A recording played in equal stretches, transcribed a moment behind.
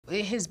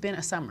it has been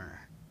a summer,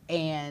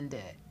 and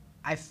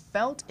I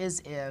felt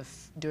as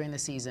if during the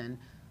season,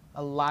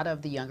 a lot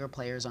of the younger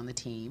players on the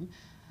team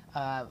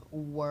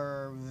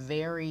were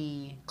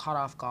very caught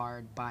off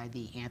guard by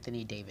the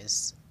Anthony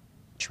Davis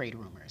trade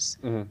rumors.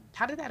 Mm-hmm.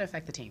 How did that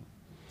affect the team?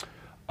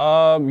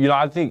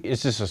 I think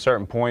it's just a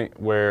certain point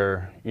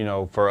where,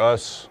 for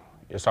us,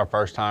 it's our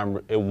first time.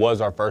 It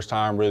was our first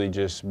time really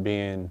just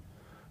being,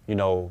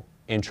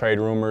 in trade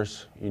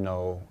rumors,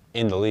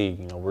 in the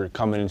league. We're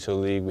coming into the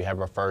league. We have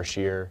our first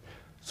year.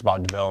 It's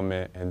about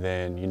development, and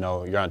then,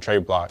 you're on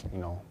trade block. It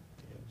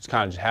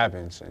kind of just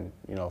happens. And,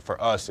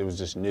 for us, it was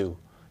just new.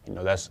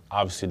 That's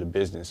obviously the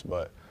business,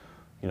 but,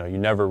 you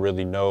never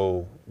really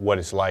know what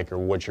it's like or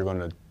what you're going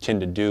to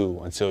tend to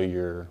do until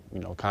you're,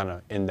 kind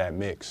of in that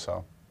mix.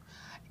 So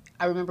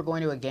I remember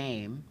going to a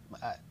game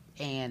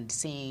and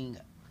seeing,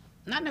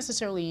 not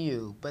necessarily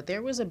you, but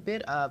there was a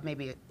bit of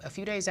maybe a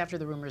few days after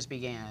the rumors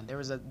began, there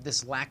was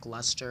this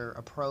lackluster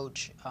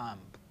approach,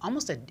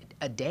 almost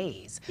a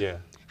daze. Yeah.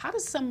 How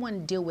does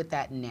someone deal with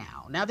that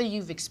now? Now that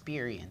you've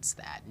experienced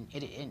that,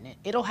 and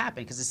it'll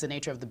happen because it's the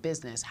nature of the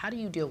business. How do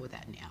you deal with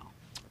that now?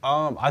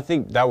 I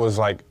think that was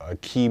like a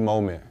key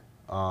moment,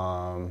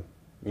 in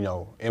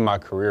my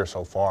career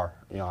so far.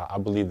 I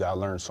believe that I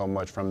learned so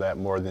much from that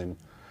more than,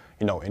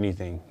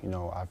 anything.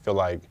 I feel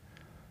like,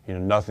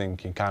 nothing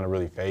can kind of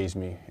really faze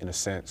me in a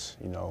sense,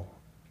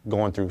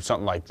 going through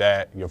something like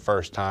that, your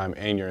first time,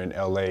 and you're in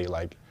LA,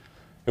 like,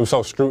 it was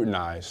so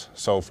scrutinized.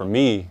 So for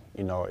me,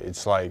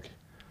 it's like,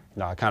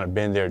 I kind of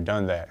been there,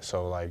 done that.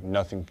 So like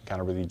nothing can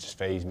kind of really just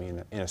faze me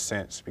in a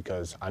sense,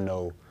 because I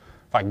know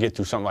if I can get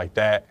through something like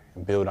that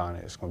and build on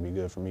it, it's going to be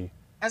good for me.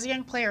 As a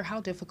young player,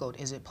 how difficult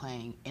is it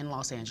playing in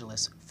Los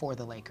Angeles for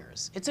the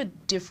Lakers? It's a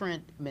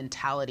different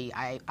mentality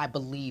I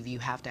believe you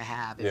have to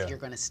have if you're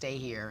going to stay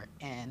here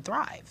and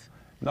thrive.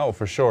 No,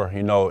 for sure.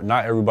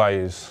 Not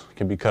everybody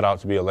can be cut out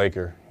to be a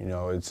Laker.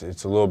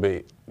 It's a little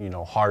bit,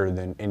 harder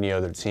than any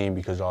other team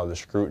because of all the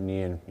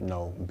scrutiny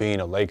and,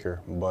 being a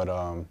Laker. But,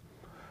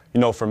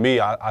 for me,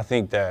 I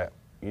think that,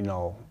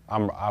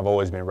 I've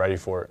always been ready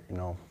for it,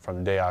 from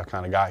the day I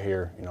kind of got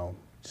here,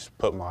 just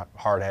put my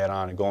hard hat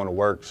on and going to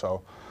work.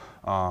 So,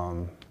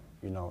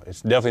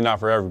 it's definitely not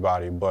for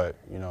everybody, but,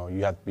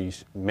 you have to be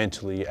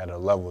mentally at a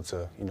level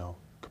to,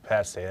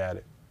 capacitate at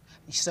it.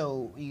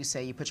 So you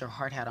say you put your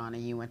hard hat on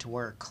and you went to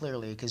work,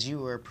 clearly, because you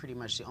were pretty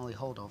much the only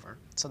holdover.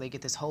 So they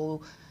get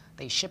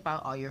they ship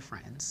out all your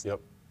friends.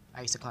 Yep.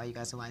 I used to call you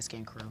guys the light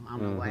skin crew. I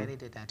don't know why they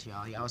did that to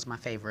y'all. Y'all was my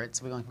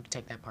favorites. We're going to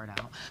take that part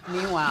out.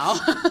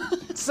 Meanwhile,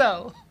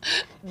 so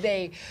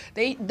they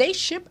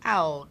ship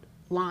out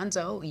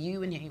Lonzo.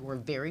 You and he were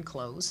very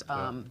close.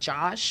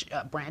 Josh,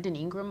 Brandon,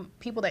 Ingram,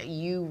 people that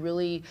you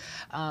really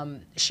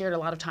shared a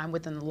lot of time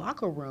with in the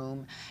locker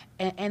room,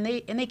 and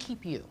they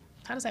keep you.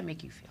 How does that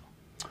make you feel?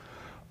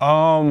 It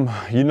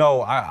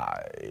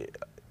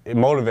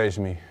motivates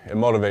me. It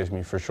motivates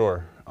me for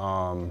sure.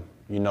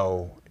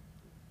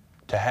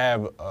 To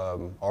have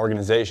an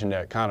organization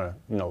that kind of,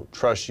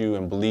 trusts you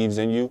and believes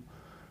in you,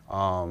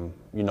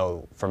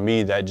 for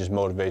me, that just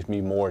motivates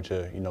me more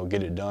to,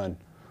 get it done.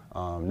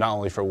 Not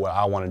only for what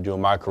I want to do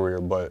in my career,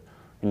 but,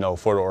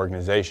 for the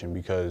organization,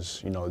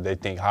 because, they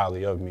think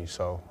highly of me.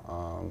 So,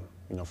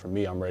 for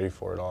me, I'm ready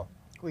for it all.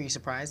 Were you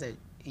surprised that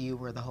you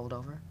were the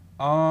holdover?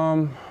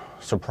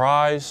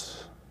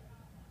 Surprised?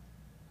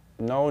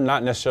 No,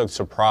 not necessarily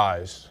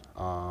surprised,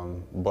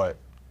 but,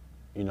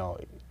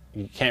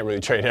 you can't really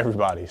trade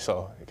everybody,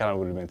 so it kind of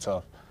would have been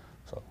tough.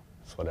 So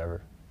it's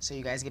whatever. So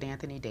you guys get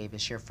Anthony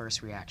Davis, your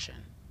first reaction?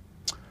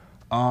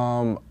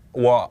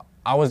 Well,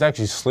 I was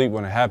actually asleep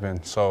when it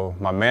happened, so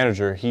my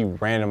manager, he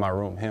ran in my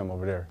room, him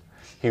over there.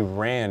 He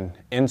ran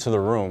into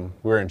the room.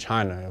 We were in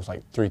China. It was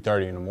like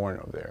 3:30 in the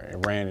morning over there,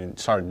 and ran and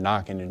started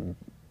knocking and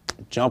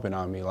jumping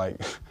on me like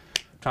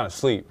trying to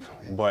sleep.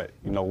 But,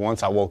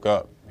 once I woke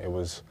up, it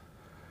was,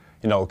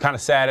 kind of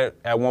sad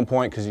at one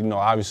point because,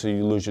 obviously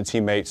you lose your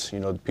teammates,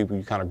 the people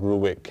you kind of grew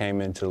with, came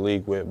into the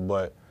league with.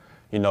 But,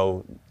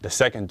 the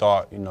second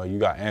thought, you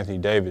got Anthony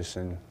Davis,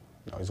 and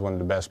he's one of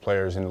the best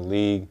players in the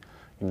league,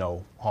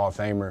 Hall of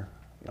Famer,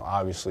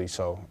 obviously.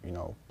 So,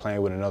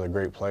 playing with another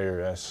great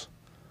player, that's,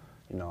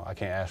 I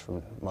can't ask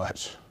for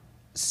much.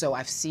 So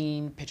I've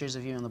seen pictures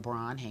of you and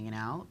LeBron hanging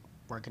out,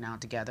 working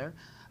out together.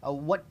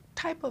 What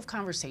type of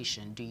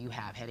conversation do you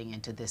have heading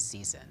into this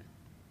season?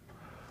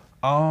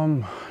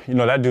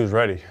 That dude's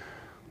ready.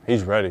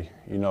 He's ready.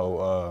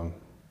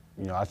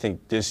 I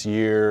think this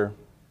year,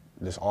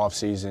 this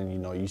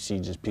offseason, you see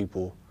just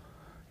people,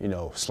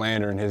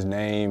 slandering his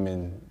name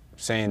and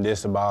saying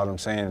this about him,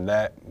 saying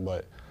that.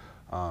 But,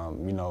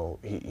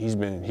 he's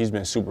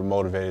been super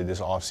motivated this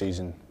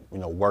offseason,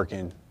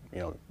 working,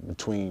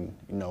 between,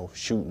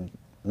 shooting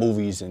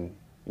movies and,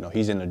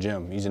 he's in the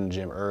gym. He's in the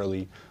gym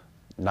early,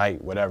 night,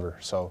 whatever.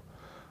 So,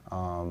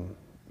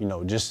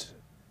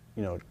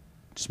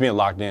 just being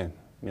locked in,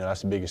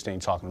 that's the biggest thing,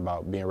 talking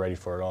about being ready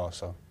for it all.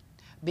 So,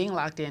 being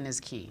locked in is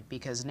key,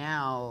 because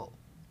now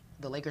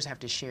the Lakers have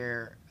to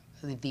share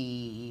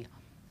the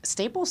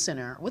Staples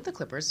Center with the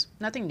Clippers.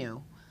 Nothing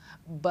new,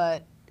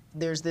 but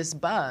there's this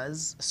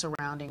buzz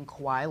surrounding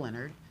Kawhi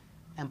Leonard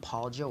and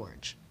Paul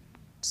George.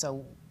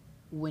 So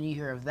when you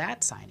hear of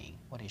that signing,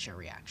 what is your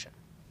reaction?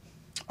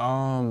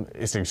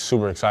 It's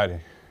super exciting.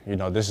 You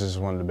know, this is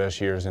one of the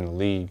best years in the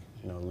league.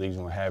 You know, the league's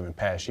gonna have in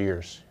past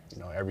years. You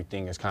know,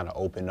 everything is kind of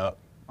opened up.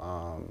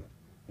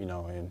 You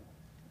know, and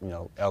you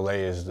know, LA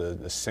is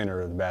the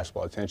center of the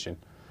basketball attention.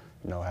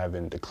 You know,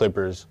 having the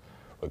Clippers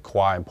with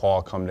Kawhi and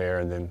Paul come there,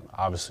 and then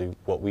obviously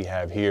what we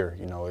have here.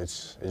 You know,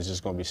 it's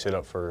just gonna be set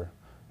up for,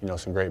 you know,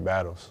 some great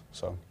battles.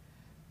 So.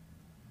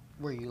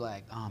 Were you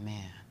like, oh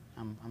man,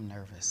 I'm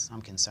nervous,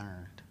 I'm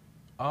concerned?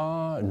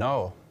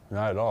 No,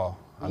 not at all.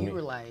 You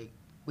were like,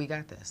 we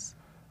got this.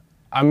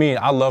 I mean,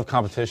 I love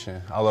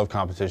competition. I love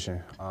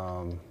competition.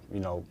 You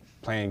know,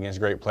 playing against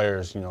great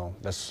players, you know,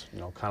 that's, you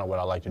know, kind of what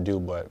I like to do,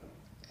 but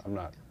I'm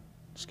not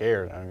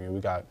scared. I mean,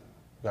 we got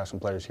some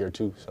players here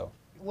too, so.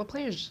 What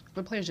players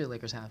do the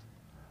Lakers have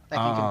that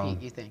can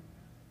compete, you think?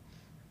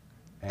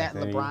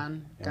 Anthony, that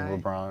LeBron guy?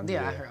 And LeBron.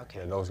 Yeah, I heard, okay.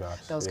 Yeah, those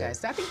guys. Those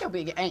guys. I think they'll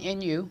be,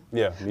 and you.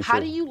 Yeah, me too. How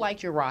do you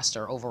like your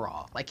roster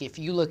overall? Like, if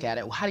you look at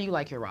it, how do you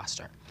like your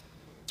roster?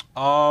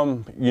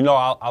 You know,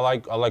 I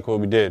like what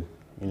we did.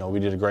 You know, we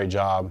did a great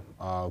job.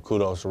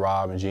 Kudos to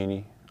Rob and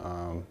Jeannie,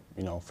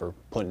 you know, for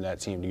putting that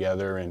team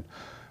together. And,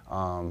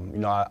 you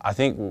know, I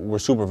think we're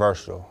super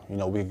versatile. You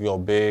know, we can go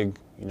big.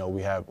 You know,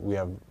 we have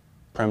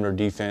perimeter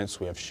defense.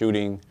 We have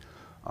shooting.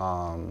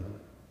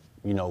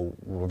 You know,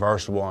 we're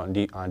versatile on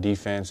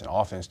defense and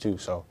offense too.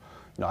 So,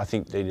 you know, I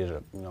think they did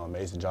a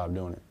amazing job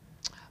doing it.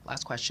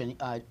 Last question.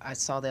 I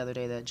saw the other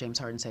day that James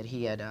Harden said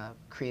he had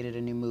created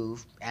a new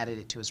move, added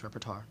it to his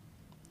repertoire.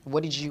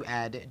 What did you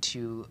add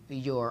to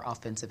your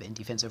offensive and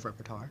defensive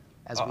repertoire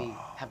as we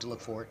have to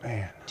look forward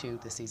to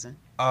this season?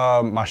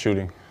 My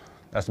shooting.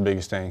 That's the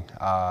biggest thing.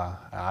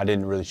 I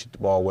didn't really shoot the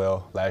ball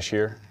well last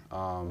year,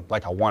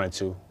 like I wanted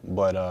to.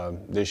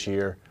 But this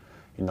year,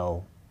 you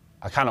know,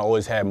 I kind of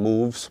always had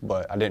moves,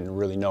 but I didn't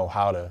really know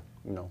how to,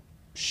 you know,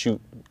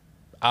 shoot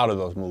out of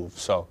those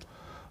moves. So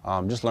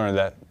just learning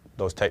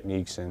those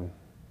techniques, and,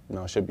 you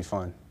know, it should be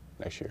fun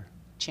next year.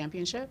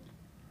 Championship?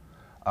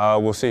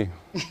 We'll see.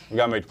 We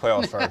got to make the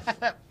playoffs first.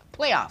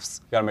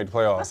 Playoffs. Got to make the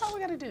playoffs. That's all we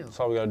got to do. That's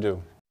all we got to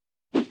do.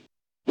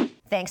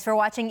 Thanks for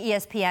watching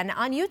ESPN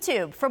on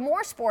YouTube. For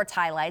more sports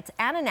highlights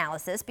and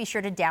analysis, be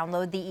sure to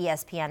download the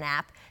ESPN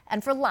app.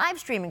 And for live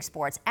streaming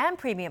sports and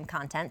premium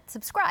content,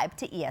 subscribe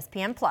to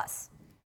ESPN+.